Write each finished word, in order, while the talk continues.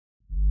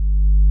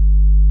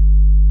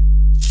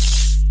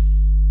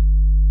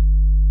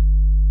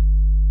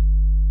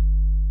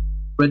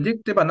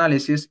Predictive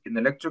analysis in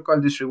electrical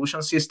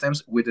distribution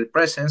systems with the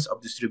presence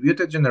of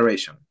distributed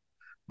generation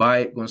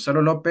by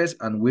Gonzalo Lopez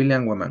and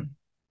William Weman.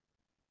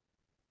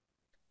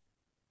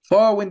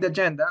 Following the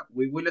agenda,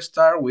 we will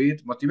start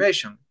with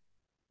motivation.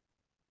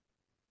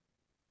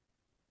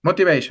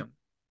 Motivation.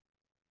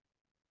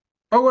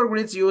 Power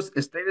grids use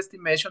state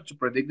estimation to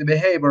predict the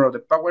behavior of the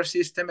power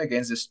system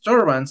against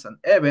disturbance and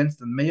events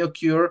that may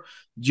occur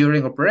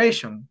during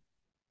operation.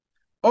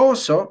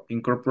 Also,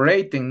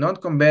 incorporating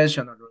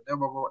non-conventional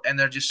renewable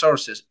energy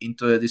sources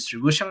into the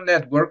distribution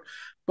network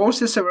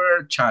poses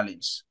several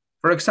challenges.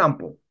 For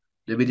example,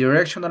 the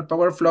bidirectional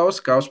power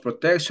flows cause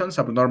protections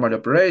of normal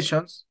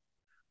operations.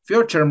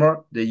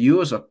 Furthermore, the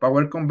use of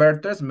power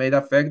converters may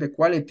affect the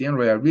quality and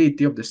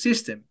reliability of the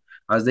system,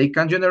 as they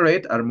can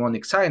generate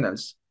harmonic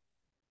signals.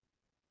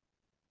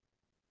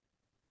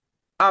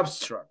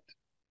 Abstract.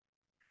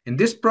 In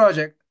this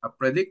project, a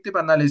predictive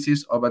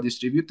analysis of a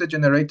distributed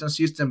generation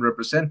system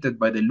represented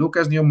by the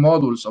Lucas Nülle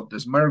modules of the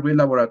Smart Grid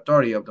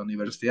Laboratory of the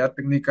Universidad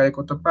Técnica de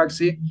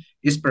Cotopaxi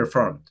is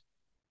performed.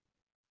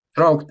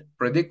 Through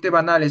predictive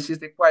analysis,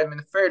 the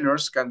equipment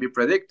failures can be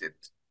predicted,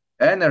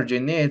 energy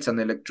needs and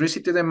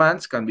electricity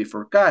demands can be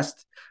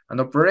forecast, and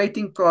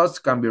operating costs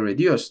can be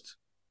reduced.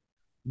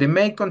 The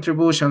main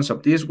contributions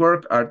of this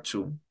work are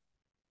two.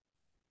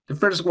 The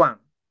first one,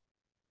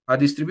 a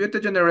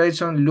distributed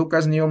generation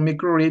Lucas Nülle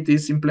microgrid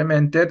is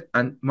implemented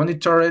and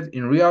monitored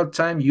in real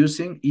time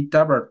using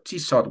ETAP-RT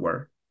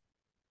software.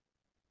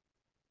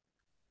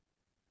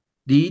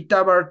 The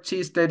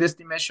ETAP-RT state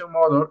estimation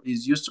model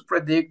is used to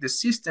predict the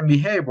system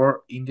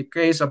behavior in the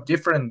case of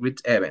different grid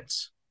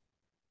events.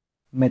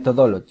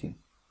 Methodology.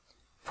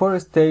 4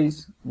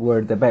 stages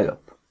were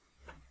developed.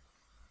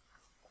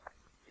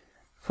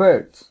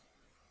 First,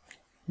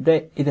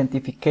 the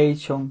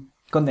identification,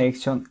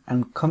 connection,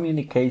 and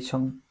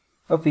communication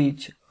of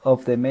each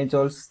of the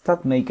modules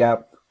that make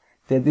up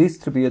the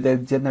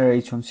distributed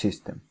generation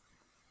system.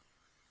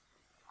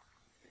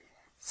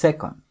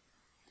 Second,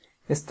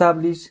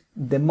 establish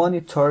the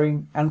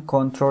monitoring and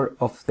control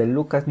of the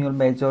Lucas Nülle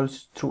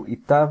modules through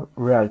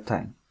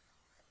ETAP-Realtime.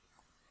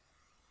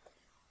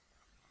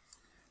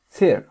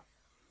 Third,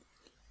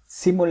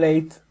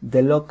 simulate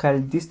the local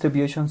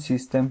distribution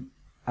system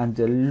and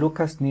the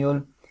Lucas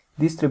Nülle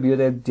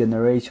distributed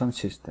generation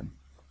system.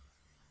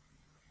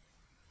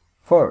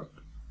 Fourth,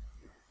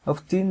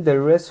 obtain the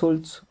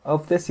results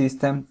of the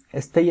system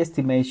state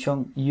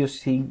estimation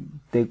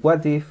using the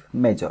what-if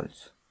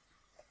modules.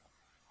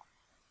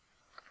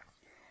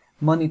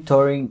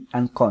 Monitoring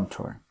and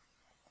control.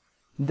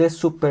 The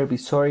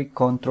supervisory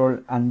control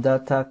and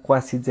data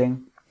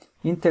quasi-gen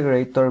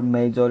integrator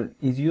module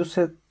is used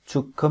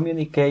to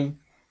communicate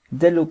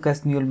the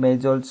Lucas Nülle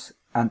modules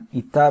and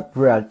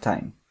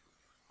ETAP-Realtime.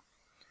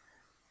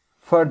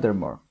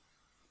 Furthermore,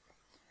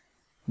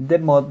 the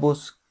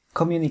Modbus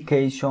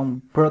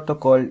communication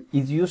protocol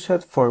is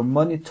used for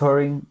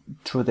monitoring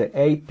through the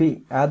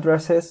IP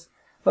addresses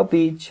of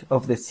each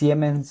of the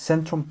Siemens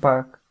Centrum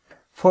Park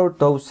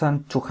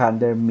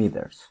 4200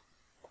 meters.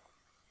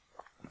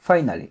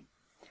 Finally,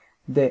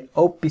 the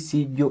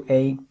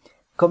OPC-UA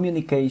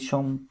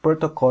communication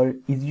protocol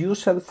is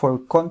used for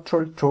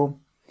control through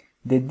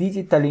the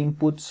digital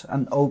inputs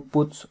and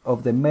outputs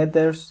of the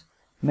meters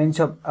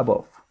mentioned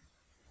above.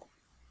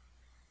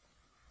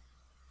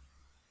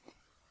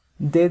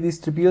 The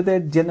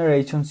distributed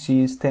generation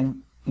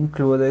system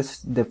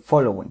includes the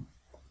following.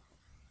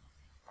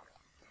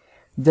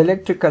 The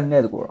electrical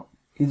network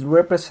is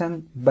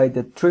represented by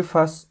the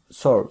three-phase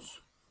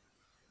source.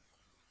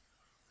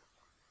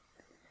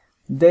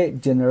 The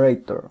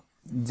generator,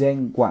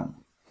 Gen 1,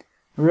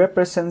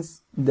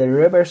 represents the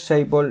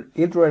reversible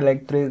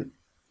hydroelectric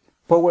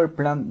power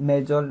plant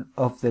module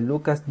of the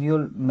Lucas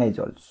Nülle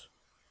modules.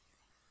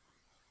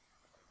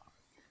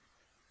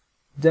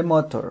 The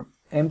motor,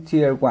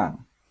 MTR1,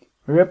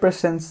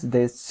 represents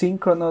the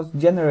synchronous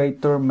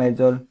generator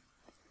module,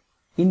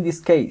 in this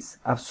case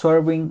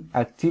absorbing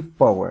active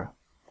power.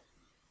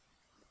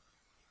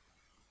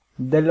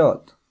 The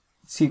load,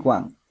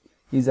 C1,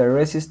 is a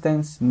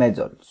resistance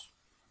module.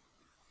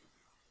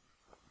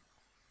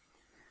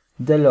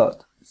 The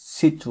load,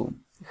 C2,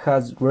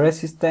 has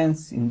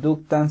resistance,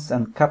 inductance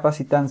and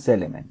capacitance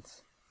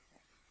elements,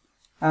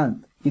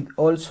 and it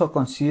also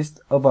consists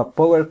of a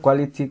power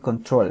quality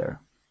controller,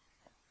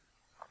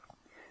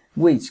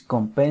 which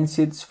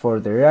compensates for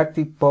the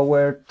reactive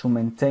power to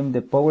maintain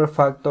the power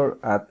factor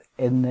at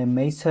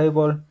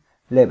unmeasurable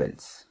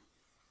levels.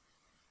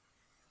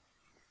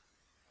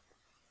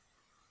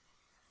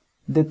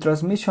 The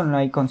transmission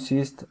line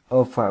consists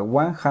of a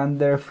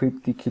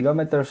 150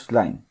 km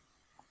line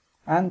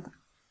and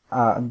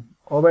an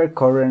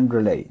overcurrent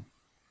relay.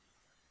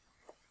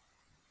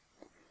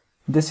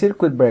 The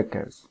circuit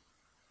breakers,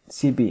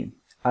 CB,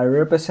 are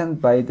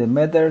represented by the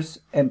meters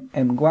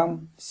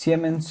MM1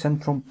 Siemens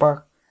Centrum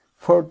Park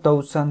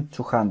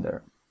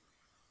 4200.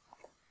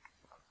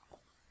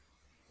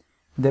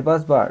 The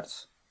bus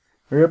bars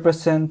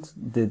represent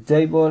the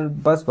table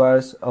bus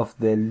bars of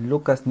the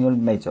Lucas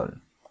Nülle module.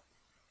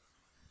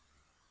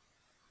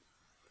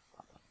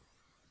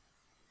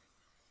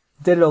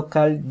 The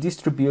local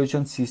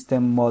distribution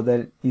system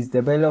model is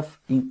developed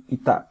in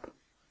ETAP,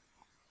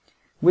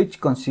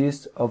 which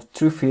consists of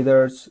three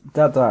feeders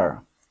that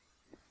are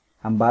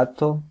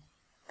Ambato,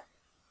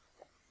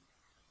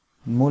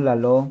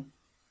 Mulalo,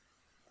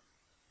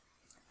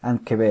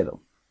 and Quevedo.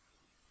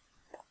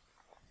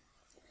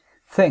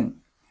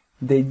 Then,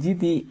 the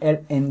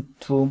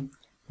GDLN2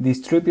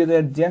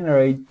 distributed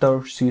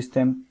generator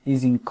system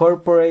is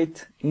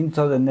incorporated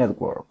into the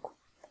network.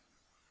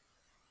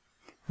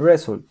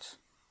 Results.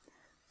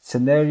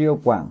 Scenario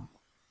 1.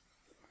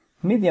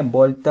 Medium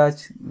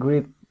voltage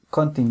grid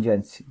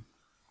contingency.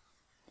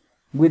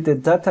 With the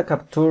data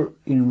captured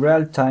in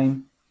real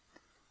time,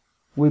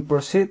 we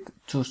proceed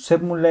to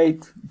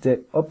simulate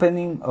the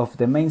opening of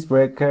the mains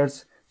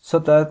breakers so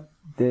that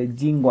the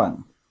Gen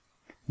 1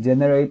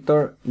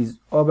 generator is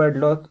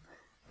overloaded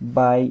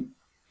by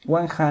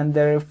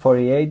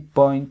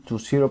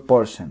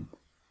 148.20%,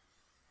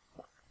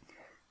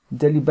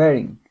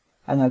 delivering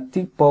an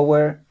active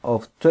power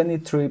of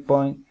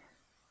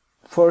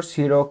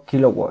 23.40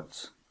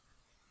 kilowatts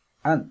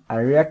and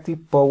a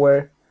reactive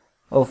power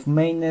of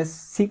minus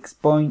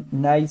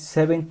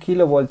 6.97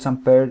 kilovolts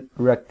ampere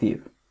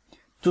reactive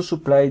to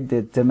supply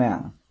the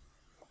demand.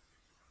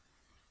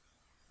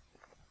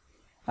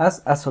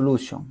 As a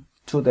solution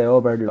to the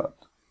overload,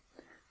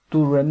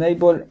 two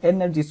renewable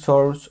energy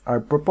sources are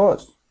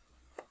proposed,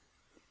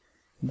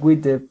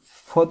 with the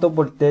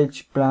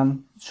photovoltaic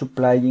plant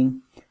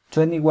supplying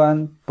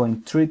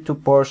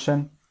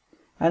 21.32%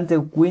 and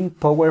the wind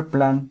power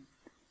plant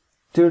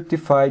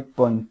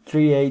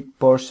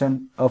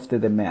 35.38% of the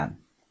demand.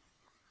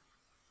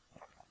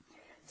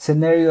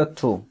 Scenario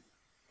 2.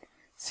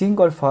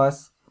 Single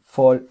phase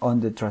fault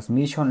on the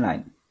transmission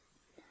line.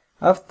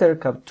 After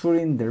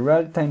capturing the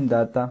real-time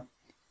data,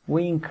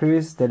 we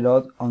increase the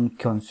load on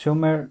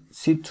consumer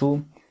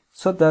C2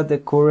 so that the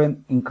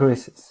current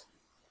increases,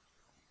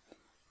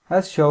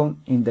 as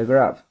shown in the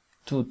graph,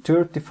 to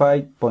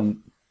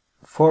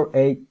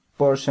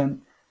 35.48%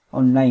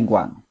 on line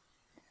 1.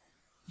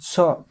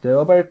 So the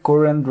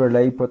overcurrent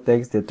relay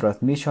protects the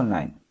transmission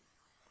line.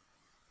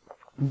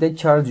 The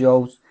chart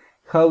shows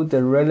how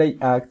the relay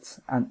acts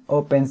and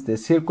opens the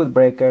circuit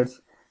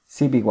breakers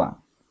CB1.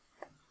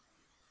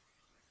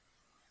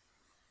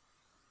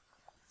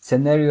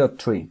 Scenario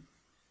 3.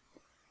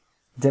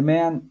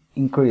 Demand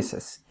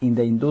increases in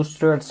the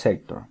industrial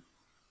sector.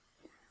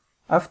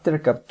 After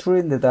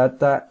capturing the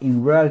data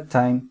in real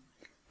time,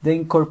 the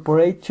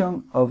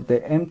incorporation of the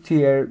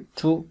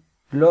MTR2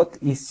 load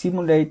is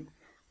simulated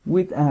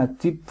with an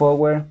active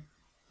power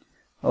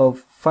of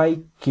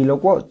 5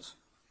 kilowatts,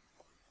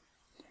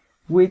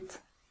 with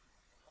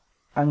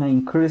an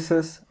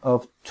increase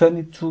of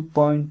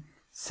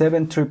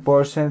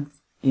 22.73%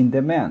 in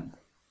demand,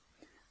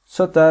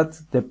 so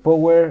that the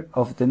power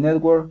of the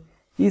network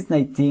is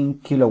 19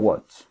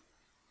 kilowatts.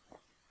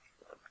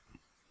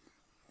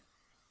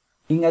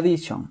 In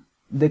addition,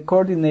 the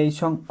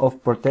coordination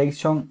of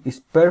protection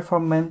is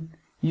performed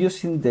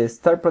using the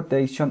star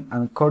protection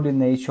and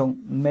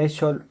coordination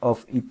method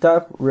of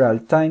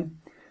ETAP-Realtime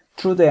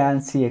through the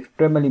ANSI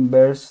extremely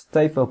inverse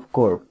type of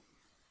curve,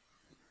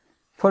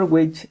 for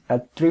which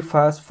a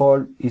three-phase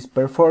fault is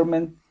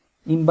performed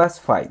in bus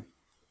 5,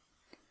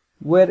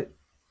 where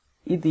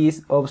it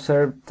is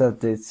observed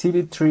that the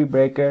CB3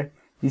 breaker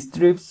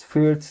strips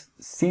first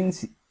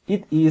since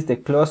it is the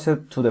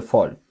closest to the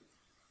fault.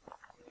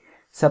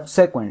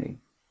 Subsequently,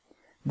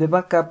 the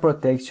backup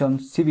protection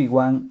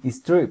CB1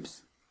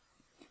 strips,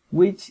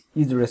 which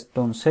is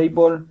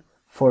responsible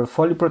for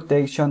fully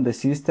protecting the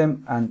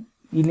system and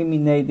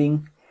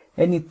eliminating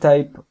any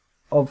type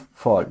of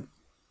fault.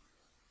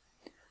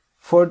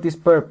 For this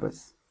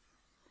purpose,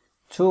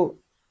 two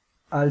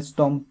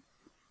Alstom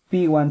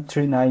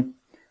P139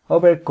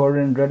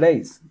 overcurrent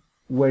relays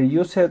were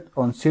used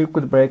on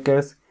circuit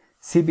breakers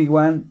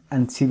CB1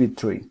 and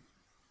CB3.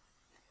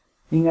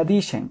 In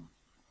addition,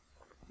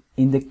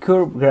 in the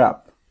curve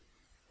graph,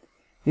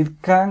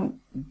 it can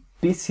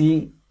be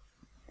seen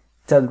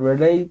that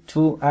relay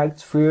 2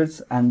 acts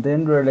first and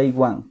then relay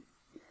 1,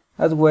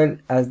 as well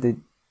as the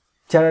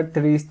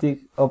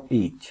characteristics of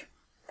each.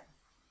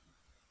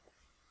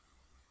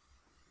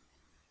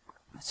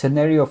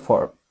 Scenario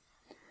 4.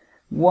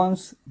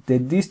 Once the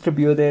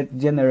distributed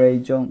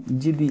generation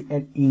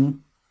GDLN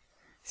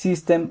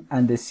system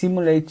and the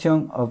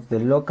simulation of the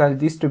local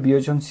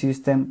distribution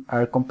system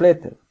are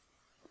completed,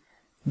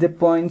 the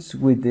points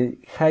with the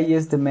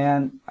highest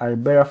demand are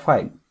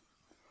verified,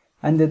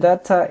 and the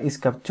data is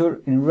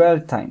captured in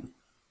real time.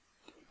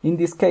 In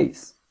this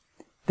case,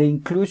 the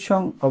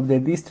inclusion of the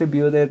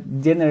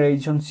distributed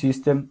generation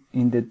system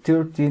in the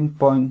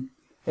 13.8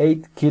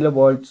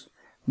 kV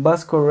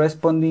bus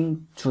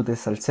corresponding to the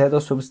Salcedo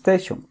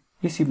substation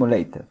is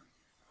simulated,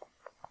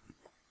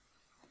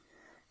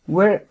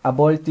 where a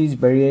voltage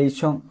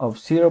variation of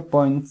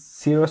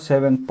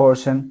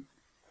 0.07%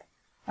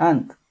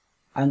 and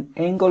an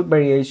angle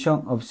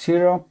variation of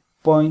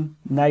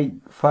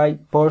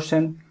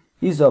 0.95%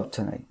 is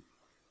obtained.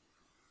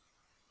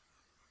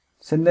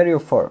 Scenario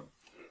 4.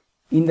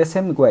 In the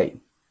same way,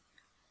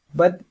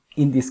 but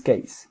In this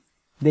case,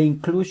 the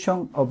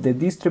inclusion of the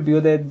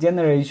distributed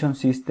generation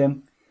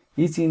system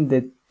is in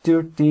the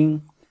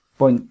 13.8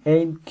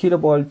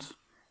 kV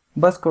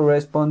bus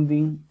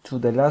corresponding to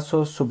the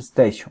LASO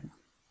substation,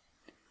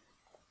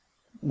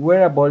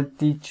 where a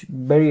voltage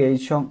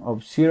variation of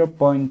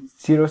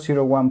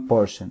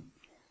 0.001%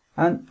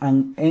 and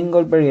an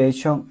angle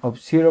variation of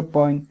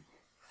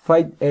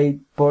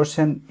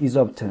 0.58% is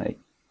obtained.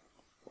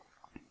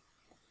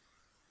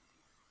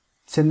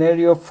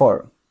 Scenario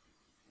 4.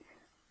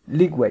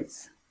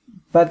 Leakways,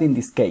 but in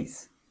this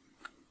case,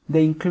 the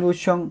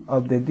inclusion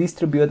of the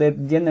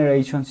distributed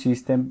generation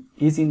system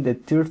is in the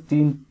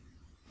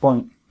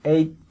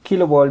 13.8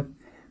 kV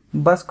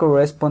bus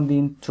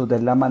corresponding to the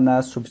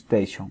Lamana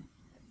substation,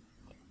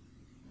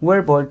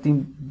 where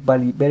voltage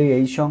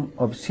variation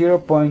of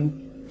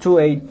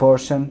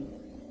 0.28%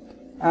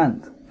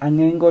 and an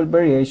angle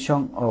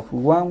variation of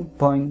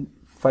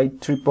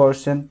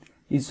 1.53%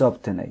 is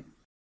obtained.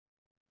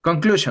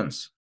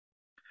 Conclusions.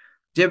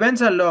 The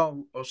events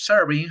allow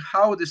observing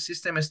how the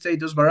system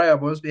status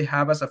variables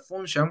behave as a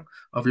function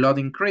of load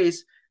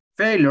increase,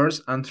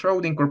 failures, and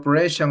through the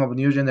incorporation of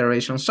new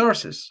generation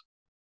sources.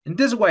 In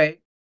this way,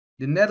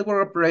 the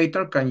network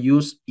operator can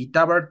use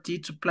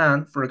ETAP-RT to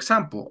plan, for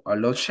example, a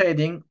load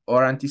shading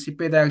or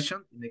anticipate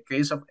action in the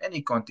case of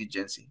any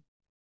contingency.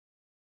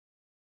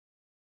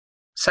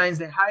 Since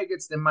the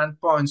highest demand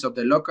points of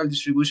the local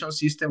distribution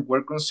system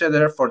were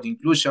considered for the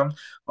inclusion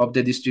of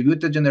the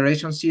distributed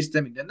generation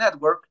system in the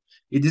network,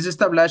 it is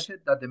established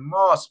that the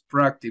most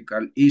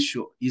practical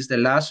issue is the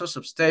LASO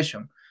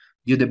substation,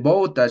 due to the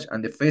voltage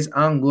and the phase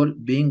angle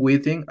being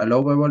within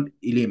allowable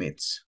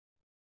limits.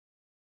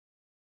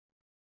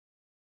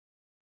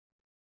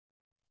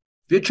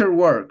 Future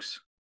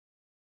works.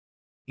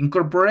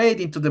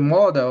 Incorporate into the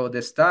model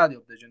the study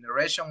of the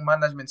generation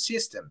management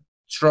system,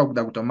 through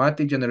the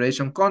automatic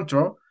generation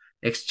control,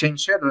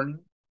 exchange scheduling,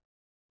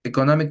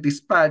 economic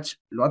dispatch,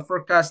 load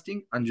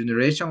forecasting, and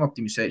generation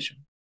optimization.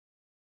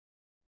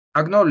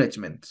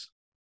 Acknowledgements.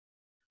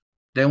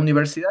 The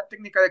Universidad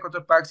Técnica de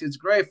Cotopaxi is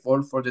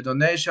grateful for the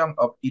donation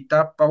of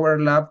ETAP Power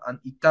Lab and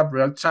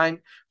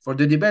ETAP-Realtime for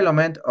the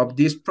development of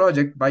this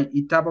project by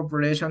ETAP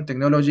Operation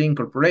Technology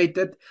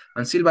Incorporated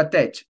and Silva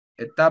Tech,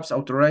 ETAP's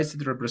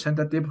authorized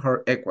representative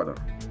for Ecuador.